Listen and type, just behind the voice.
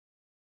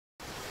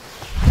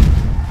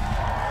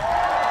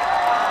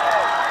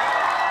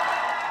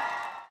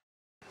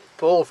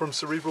Paul from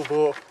Cerebral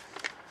Bore.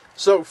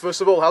 So, first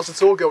of all, how's the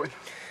tour going?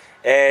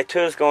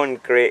 Tour's going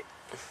great.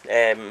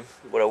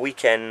 We're a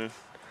weekend.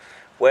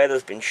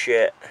 Weather's been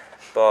shit,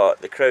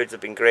 but the crowds have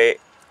been great.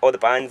 All the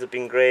bands have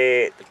been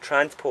great. The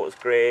transport's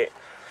great.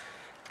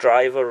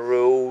 Driver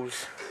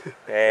rules.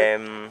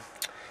 So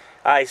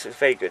it's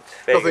very good.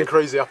 Nothing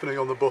crazy happening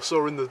on the bus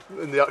or in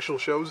the actual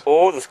shows?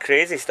 Oh, there's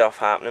crazy stuff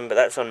happening, but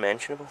that's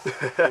unmentionable.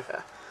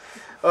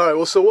 Alright,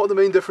 well, so what are the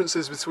main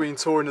differences between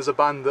touring as a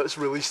band that's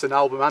released an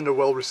album and a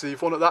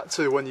well-received one at that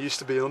to when you used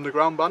to be an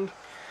underground band?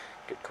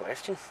 Good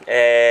question.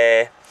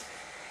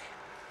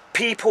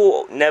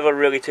 People never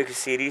really took us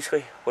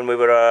seriously when we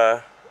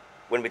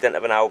didn't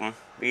have an album.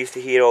 We used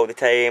to hear all the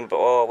time, but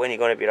oh, when are you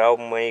going to have your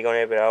album? When are you going to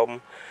have your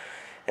album?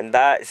 And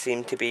that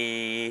seemed to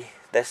be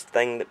this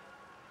thing that,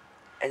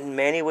 in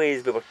many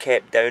ways, we were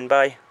kept down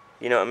by.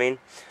 You know what I mean?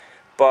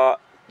 But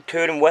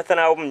touring with an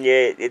album,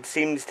 yeah, it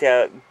seems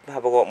to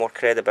have a lot more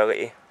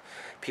credibility.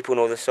 People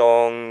know the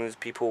songs,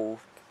 people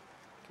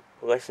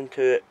listen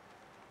to it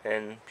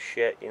and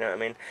shit, you know what I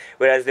mean?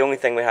 Whereas the only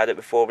thing we had it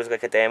before was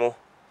like a demo.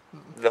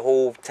 The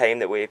whole time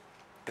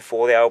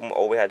before the album,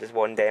 all we had was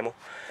one demo.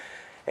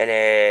 And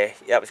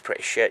that was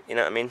pretty shit, you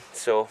know what I mean?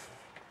 So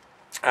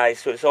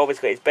it's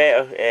obviously, it's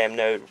better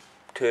now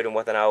touring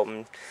with an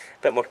album,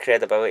 a bit more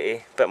credibility,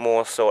 a bit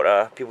more sort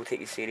of, people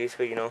take you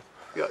seriously, you know?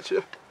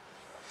 Gotcha.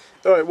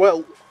 Alright,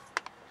 well,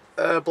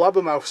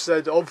 Blabbermouth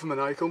said of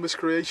Maniacal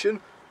Miscreation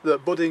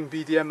that budding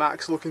BDM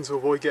acts looking to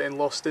avoid getting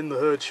lost in the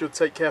herd should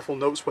take careful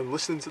notes when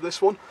listening to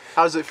this one.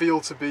 How does it feel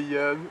to be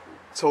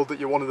told that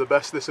you're one of the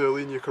best this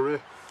early in your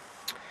career?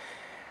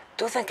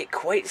 Don't think it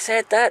quite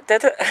said that,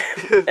 did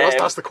it?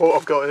 That's the quote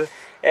I've got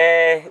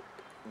here.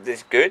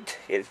 It's good.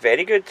 It's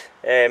very good.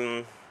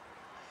 I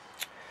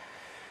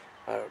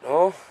don't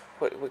know.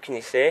 What can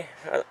you say?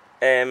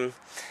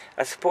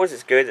 I suppose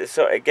it's good.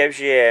 It gives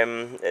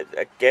you.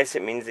 I guess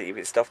it means that you've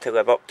got stuff to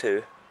live up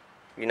to.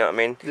 You know what I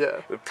mean? Yeah.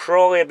 It would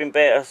probably have been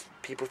better if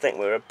people think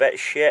we were a bit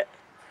shit,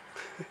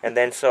 and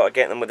then sort of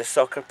getting them with a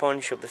sucker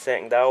punch of the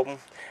second album.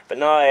 But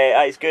no,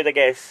 it's good. I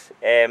guess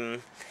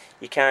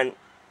you can't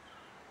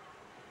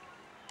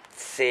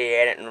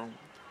say anything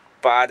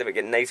bad about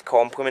getting nice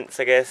compliments.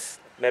 I guess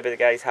maybe the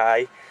guy's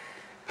high,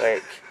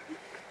 like.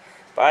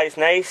 But it's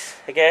nice,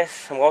 I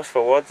guess. I'm lost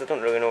for words. I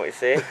don't really know what to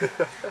say.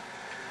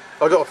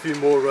 I've got a few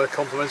more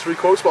complimentary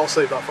quotes, but I'll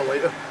save that for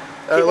later.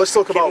 Let's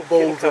talk about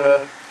Bold.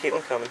 Keep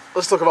them coming.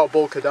 Let's talk about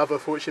Bold Cadaver,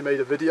 for which you made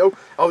a video.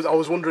 I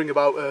was wondering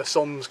about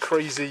Son's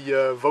crazy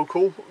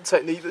vocal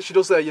technique that she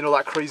does there. You know,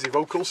 that crazy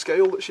vocal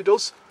scale that she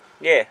does.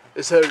 Yeah.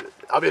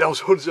 I mean, I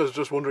was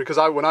just wondering because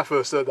when I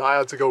first heard that, I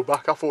had to go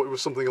back. I thought it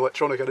was something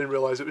electronic. I didn't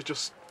realise it was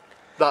just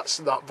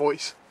that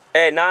voice.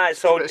 Nah,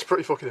 it's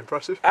pretty fucking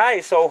impressive.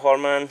 It's all her,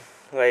 man.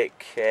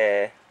 Like,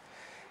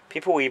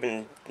 people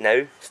even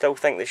now still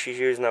think that she's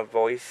using a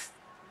voice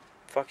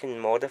fucking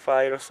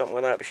modifier or something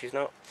like that, but she's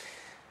not.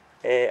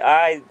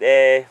 I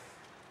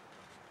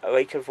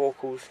like her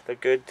vocals. They're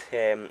good,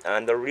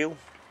 and they're real.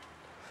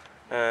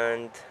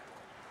 And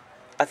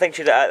I think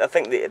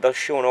they're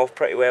showing off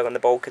pretty well in the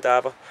Bald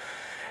Cadaver.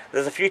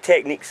 There's a few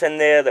techniques in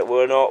there that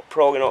we're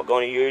probably not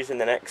going to use in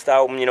the next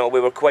album. You know, we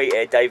were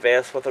quite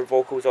diverse with her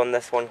vocals on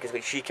this one because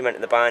like she came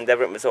into the band,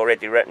 everything was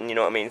already written. You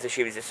know what I mean? So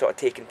she was just sort of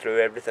taking through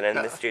everything in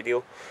the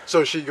studio.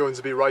 So is she going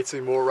to be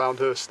writing more around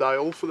her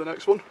style for the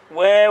next one?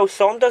 Well,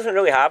 Son doesn't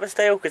really have a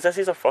style because this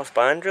is her first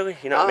band, really.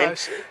 You know what I mean? I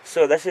see.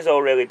 So this is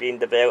all really being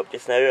developed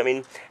just now. I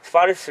mean, as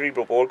far as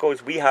Cerebral Bore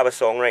goes, we have a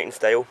songwriting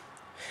style.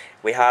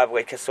 We have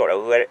like a sort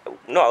of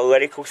not a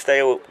lyrical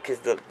style because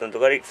the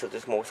lyrics are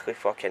just mostly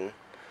fucking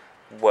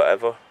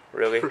whatever,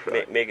 really.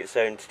 Right. Make it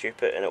sound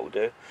stupid and it'll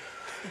do.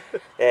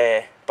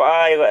 But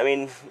I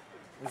mean,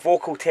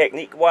 vocal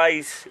technique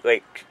wise,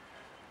 like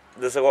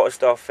there's a lot of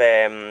stuff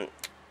that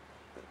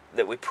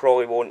we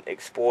probably won't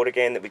explore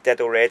again that we did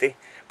already,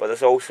 but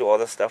there's also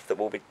other stuff that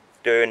we'll be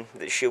doing,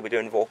 that she'll be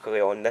doing vocally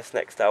on this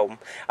next album.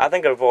 I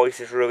think her voice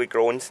has really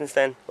grown since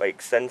then.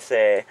 Like since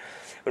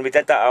when we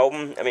did that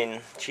album, I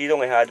mean, she'd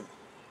only had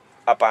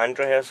a band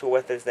rehearsal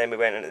with us, then we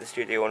went into the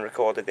studio and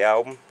recorded the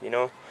album, you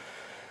know.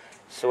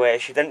 So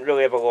she didn't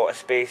really have a lot of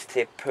space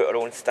to put her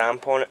own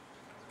stamp on it.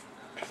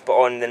 But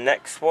on the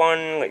next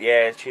one, like,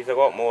 yeah, she's a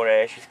lot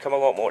more. She's come a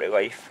lot more to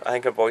life. I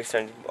think her voice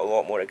sounds a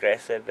lot more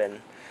aggressive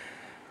and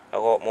a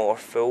lot more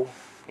full.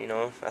 You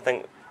know, I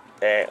think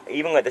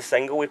even like the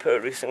single we put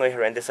out recently,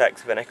 "Horrendous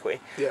Acts of Iniquity."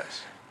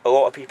 Yes. A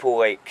lot of people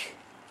like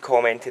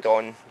commented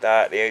on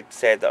that. They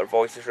said that her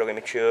voice is really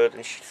matured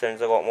and she sounds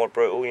a lot more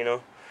brutal. You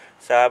know,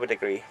 so I would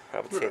agree.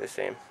 I would say the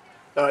same.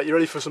 You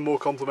ready for some more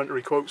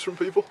complimentary quotes from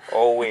people?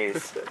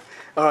 Always.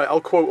 Alright,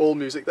 I'll quote All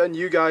Music then.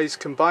 You guys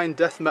combine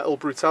death metal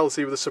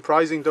brutality with a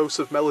surprising dose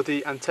of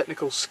melody and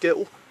technical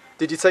skill.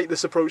 Did you take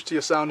this approach to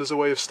your sound as a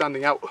way of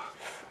standing out?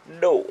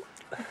 No.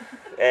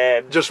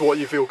 Just what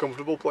you feel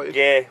comfortable playing?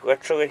 Yeah,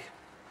 literally.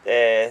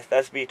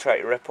 That's me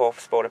trying to rip off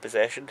Spore of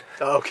Possession.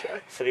 Okay.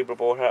 Cerebral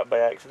Bore hat by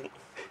accident.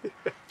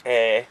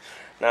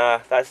 Nah,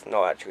 that's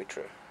not actually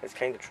true. It's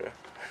kind of true.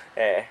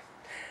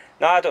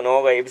 No, I don't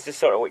know, like, it was just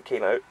sort of what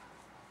came out.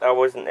 I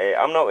wasn't.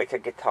 I'm not like a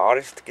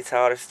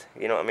guitarist.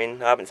 You know what I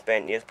mean? I haven't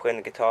spent years playing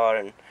the guitar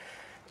and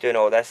doing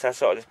all this. I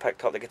sort of just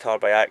picked up the guitar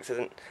by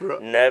accident.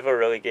 Right. Never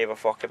really gave a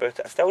fuck about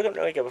it. I still don't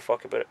really give a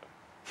fuck about it,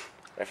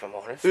 if I'm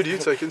honest. Who do you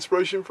take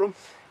inspiration from?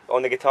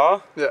 On the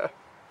guitar? Yeah.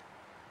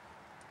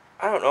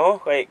 I don't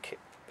know. Like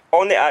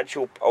on the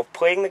actual of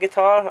playing the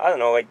guitar, I don't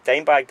know. Like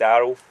Dimebag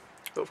Darrell.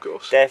 Of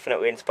course.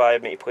 Definitely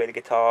inspired me to play the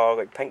guitar.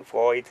 Like Pink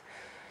Floyd.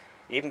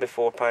 Even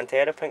before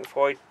Pantera, Pink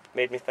Floyd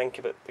made me think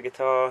about the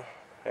guitar.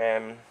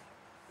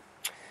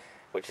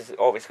 Which is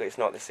obviously it's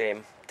not the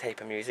same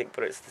type of music,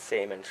 but it's the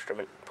same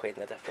instrument played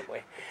in a different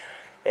way.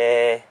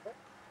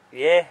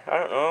 Yeah, I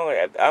don't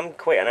know. I'm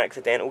quite an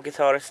accidental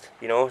guitarist,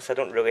 you know, so I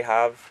don't really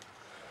have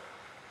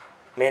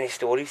many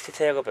stories to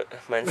tell about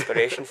my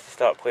inspirations to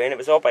start playing. It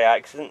was all by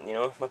accident, you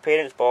know. My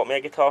parents bought me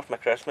a guitar for my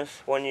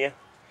Christmas one year.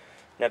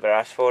 Never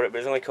asked for it, but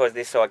it was only because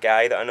they saw a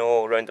guy that I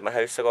know around at my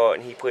house a lot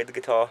and he played the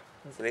guitar,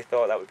 so they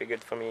thought that would be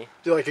good for me.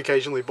 Do you like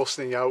occasionally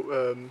busting out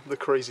the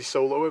crazy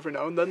solo every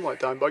now and then, like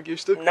Dimebag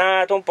used to?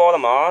 Nah, I don't bother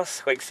my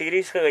arse. Like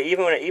seriously, like,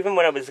 even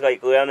when I was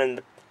like learning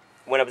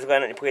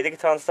to play the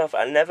guitar and stuff,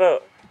 I never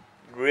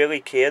really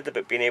cared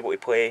about being able to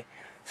play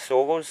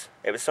solos.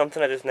 It was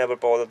something I just never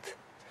bothered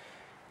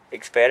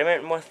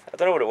experimenting with. I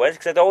don't know what it was,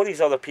 because I had all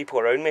these other people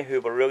around me who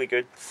were really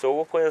good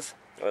solo players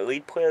or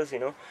lead players, you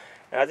know,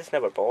 and I just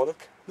never bothered.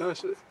 No,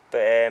 see.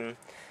 But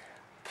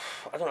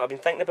I don't know, I've been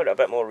thinking about it a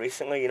bit more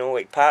recently, you know,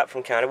 like Pat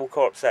from Cannibal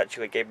Corpse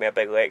actually gave me a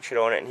big lecture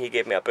on it, and he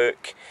gave me a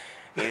book.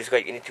 He was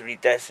like, you need to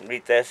read this and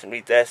read this and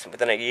read this, and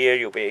within a year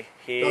you'll be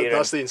here.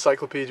 That's the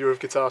encyclopedia of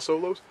guitar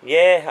solos?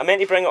 Yeah, I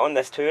meant to bring it on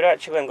this tour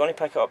actually. I'm going to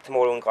pick it up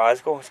tomorrow in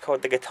Glasgow. It's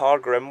called the Guitar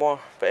Grimoire,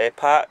 but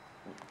Pat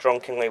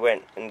drunkenly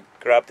went and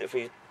grabbed it for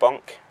his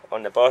bunk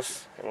on the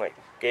bus and like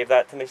gave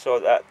that to me, so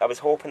that I was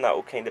hoping that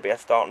would kind of be a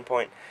starting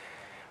point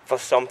for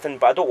something,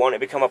 but I don't want to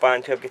become a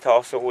band to have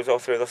guitar solos all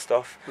through their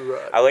stuff.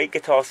 Right. I like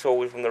guitar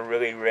solos when they're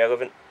really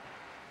relevant,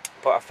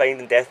 but I find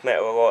in death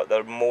metal a lot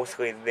they're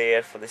mostly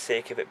there for the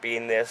sake of it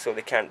being there, so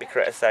they can't be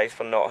criticised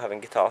for not having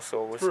guitar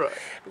solos. Right.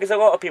 Because a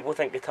lot of people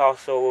think guitar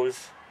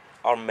solos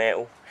are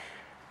metal,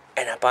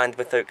 and a band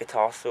without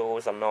guitar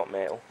solos are not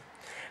metal.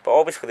 But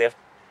obviously they're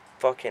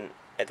fucking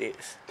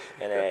idiots,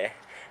 and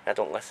I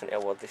don't listen to a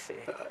word they say.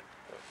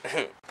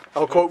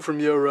 I'll quote from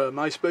your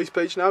MySpace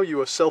page now.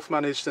 You are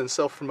self-managed and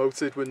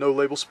self-promoted with no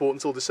label support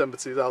until December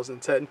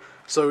 2010.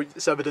 So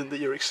it's evident that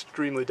you're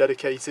extremely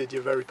dedicated,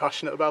 you're very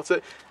passionate about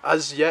it.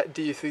 As yet,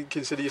 do you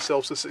consider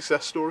yourselves a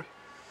success story?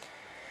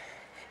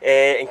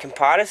 In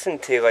comparison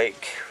to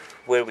like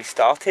where we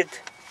started,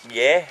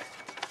 yeah.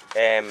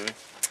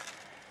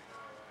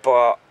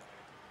 But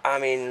I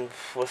mean,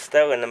 we're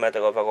still in the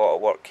middle of a lot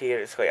of work here.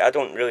 It's like I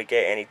don't really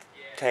get any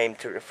time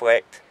to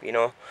reflect, you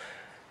know.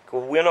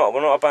 We're not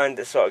a band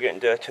that's sort of going to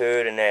do a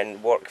tour and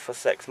then work for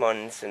 6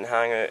 months and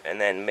hang out and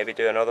then maybe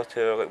do another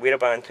tour. Like we're a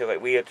band too, like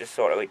we are just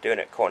sort of like doing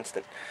it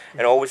constant,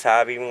 and always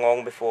have, even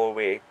long before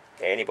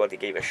anybody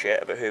gave a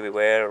shit about who we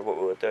were or what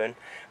we were doing.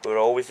 We were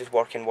always just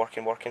working. But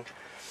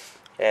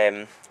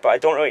you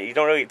don't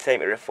really get time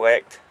to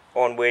reflect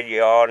on where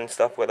you are and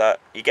stuff like that.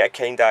 You get a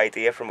kind of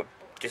idea from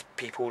just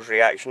people's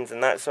reactions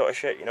and that sort of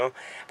shit, you know.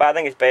 But I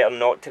think it's better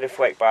not to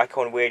reflect back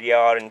on where you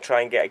are and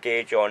try and get a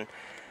gauge on,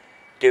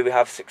 do we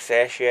have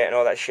success yet and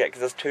all that shit, because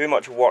there's too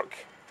much work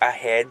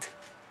ahead,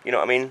 you know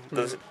what I mean?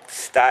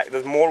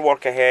 There's more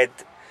work ahead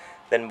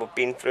than we've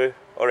been through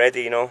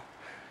already, you know.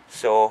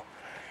 So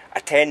I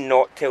tend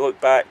not to look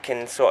back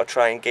and sort of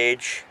try and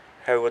gauge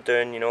how we're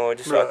doing, you know.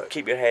 Just sort of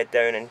keep your head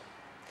down and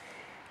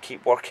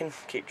keep working,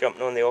 keep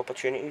jumping on the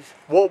opportunities.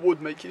 What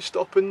would make you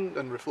stop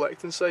and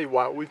reflect and say,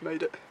 wow, we've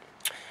made it?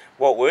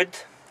 What would?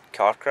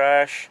 Car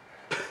crash,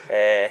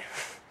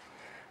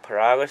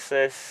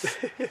 paralysis.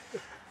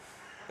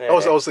 I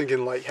was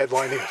thinking like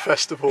headlining a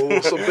festival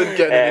or something,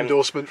 getting an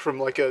endorsement from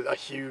like a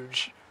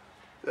huge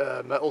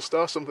metal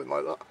star, something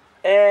like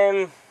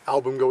that.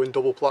 Album going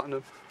double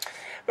platinum.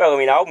 Well, I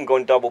mean, album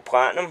going double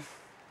platinum,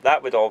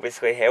 that would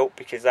obviously help,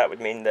 because that would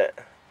mean that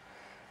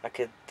I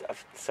could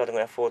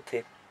suddenly afford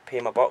to pay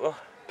my butler.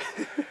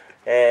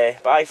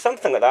 But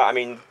something like that, I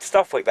mean,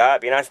 stuff like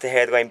that, being asked to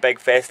headline big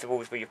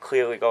festivals where you've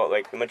clearly got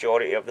like the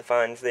majority of the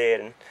fans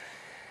there, and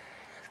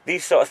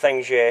these sort of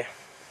things, yeah,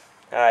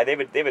 they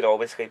would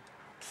obviously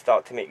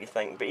start to make you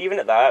think. But even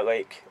at that,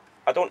 like,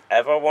 I don't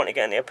ever want to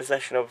get into a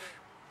position of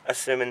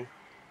assuming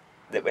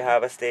that we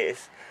have a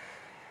status.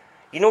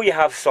 You know, you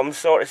have some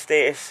sort of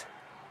status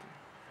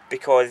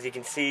because you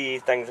can see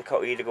things a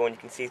couple of years ago and you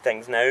can see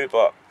things now,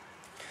 but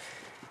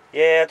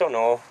yeah, I don't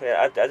know.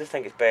 Yeah, I just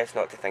think it's best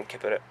not to think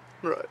about it.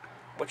 Right.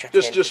 Which I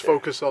just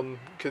focus on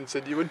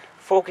continuing.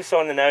 Focus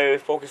on the now,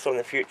 focus on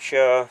the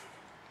future,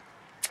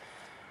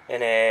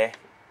 and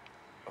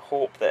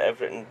hope that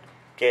everything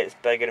gets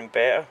bigger and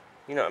better.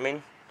 You know what I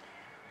mean?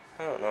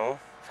 I don't know.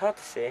 It's hard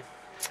to say.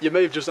 You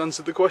may have just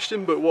answered the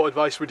question, but what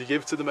advice would you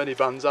give to the many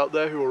bands out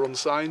there who are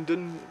unsigned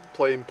and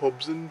playing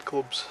pubs and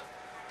clubs?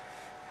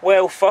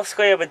 Well,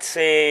 firstly I would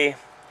say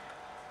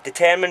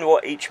determine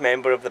what each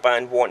member of the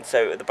band wants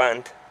out of the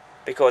band.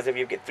 Because if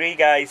you've got 3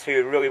 guys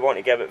who really want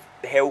to give it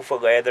hell for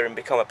leather and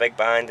become a big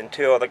band, and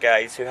 2 other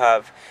guys who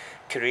have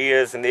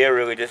careers and they're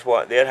really just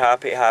they're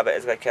happy to have it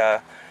as like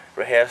a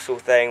rehearsal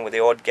thing with the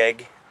odd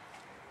gig,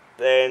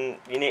 then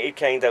you need to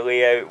kind of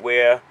lay out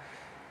where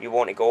you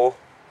want to go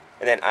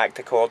and then act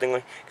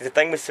accordingly. Because the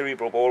thing with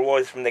Cerebral Bore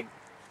was, from the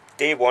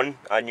day one,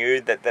 I knew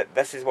that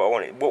this is what I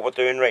wanted. What we're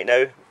doing right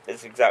now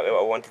is exactly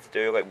what I wanted to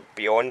do, like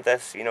beyond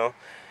this, you know.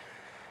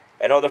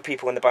 And other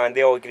people in the band,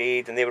 they all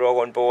agreed and they were all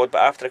on board,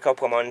 but after a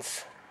couple of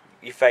months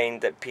you find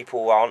that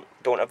people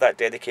don't have that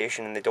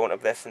dedication, and they don't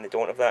have this and they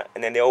don't have that,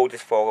 and then they all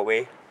just fall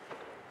away.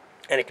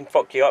 And it can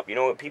fuck you up, you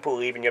know. People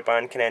leaving your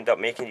band can end up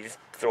making you just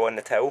throw in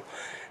the towel.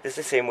 It's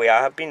the same way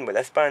I have been with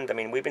this band. I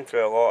mean, we've been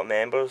through a lot of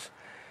members,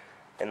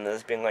 and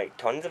there's been like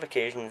tons of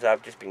occasions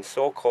I've just been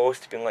so close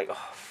to being like,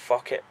 oh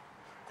fuck it.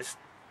 It's,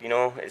 you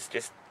know, it's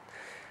just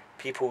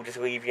people just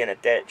leave you in a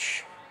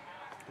ditch.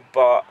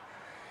 But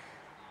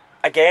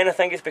again, I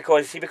think it's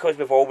because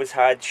we've always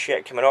had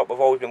shit coming up, we've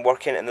always been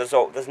working, and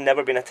there's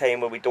never been a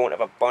time where we don't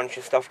have a bunch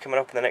of stuff coming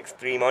up in the next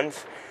 3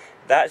 months.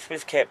 That's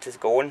what's kept us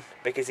going,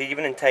 because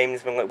even in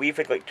times when, like, we've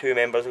had like 2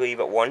 members leave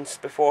at once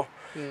before,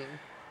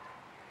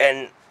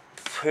 and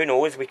who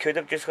knows, we could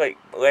have just like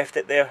left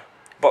it there,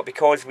 but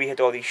because we had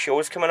all these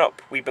shows coming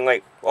up, we've been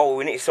like, oh,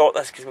 we need to sort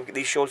this because we've got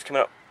these shows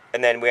coming up,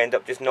 and then we end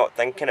up just not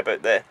thinking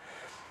about the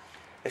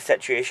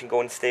situation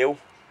going stale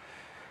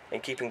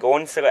and keeping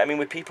going. So I mean,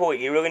 with people,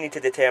 you really need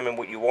to determine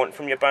what you want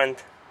from your band,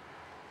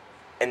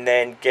 and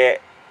then get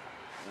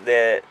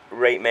the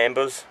right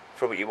members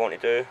for what you want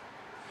to do.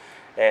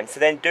 So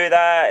then do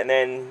that, and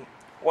then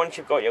once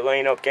you've got your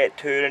lineup, get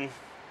touring,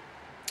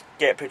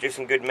 get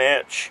producing good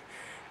merch.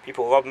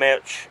 People love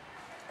merch.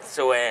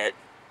 So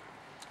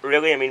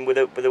really, I mean,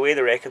 with the way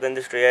the record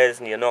industry is,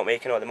 and you're not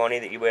making all the money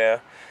that you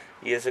were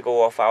years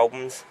ago off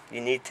albums, you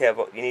need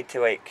to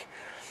like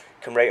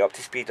come right up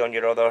to speed on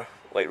your other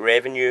like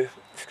revenue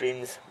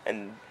streams,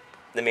 and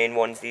the main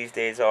ones these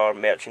days are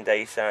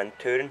merchandise and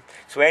touring.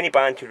 So any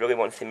band who really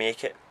wants to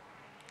make it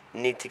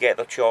need to get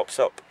their chops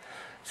up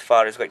as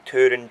far as like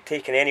touring,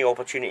 taking any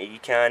opportunity you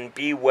can,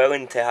 be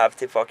willing to have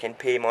to fucking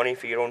pay money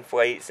for your own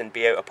flights and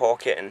be out of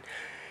pocket and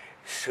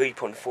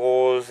sleep on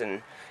floors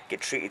and get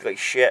treated like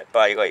shit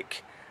by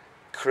like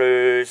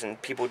crews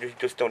and people who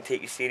just don't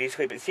take you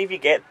seriously. But see, if you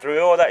get through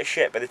all that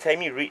shit, by the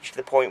time you reach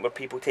the point where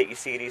people take you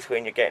seriously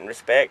and you're getting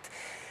respect,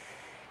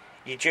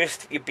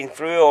 you've been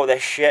through all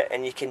this shit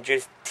and you can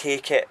just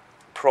take it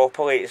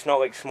properly. It's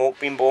not like smoke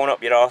being blown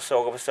up your arse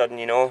all of a sudden,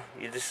 you know.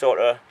 You just sort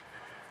of,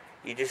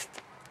 you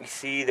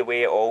see the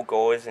way it all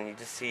goes, and you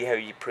just see how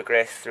you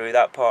progress through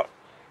that part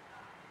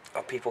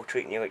of people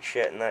treating you like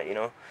shit and that, you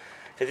know.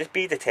 So just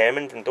be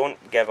determined and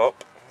don't give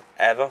up,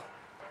 ever,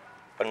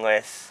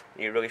 unless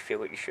you really feel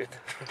like you should.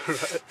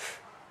 Right.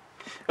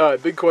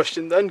 Alright, big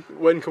question then.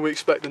 When can we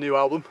expect the new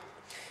album?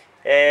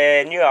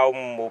 New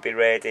album will be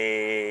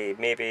ready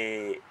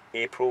maybe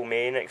April,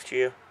 May next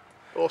year.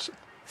 Awesome.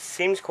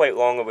 Seems quite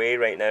long away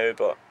right now,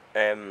 but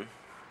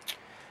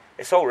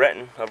it's all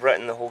written. I've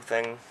written the whole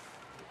thing.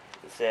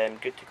 It's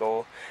good to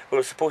go. We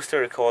were supposed to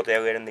record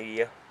earlier in the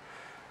year,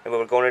 and we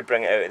were going to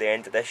bring it out at the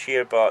end of this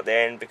year, but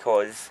then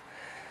because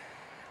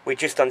we'd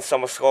just done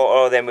Summer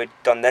Slaughter, then we'd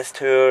done this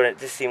tour, and it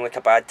just seemed like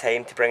a bad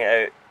time to bring it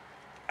out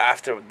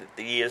after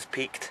the year's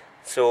peaked.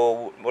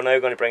 So we're now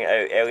going to bring it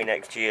out early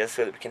next year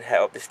so that we can hit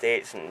up the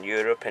States and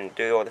Europe and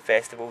do all the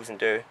festivals and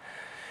do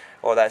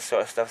all that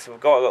sort of stuff. So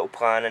we've got a little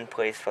plan in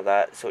place for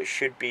that, so it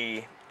should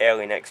be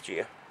early next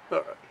year.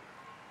 Alright.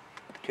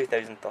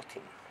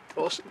 2013.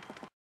 Awesome.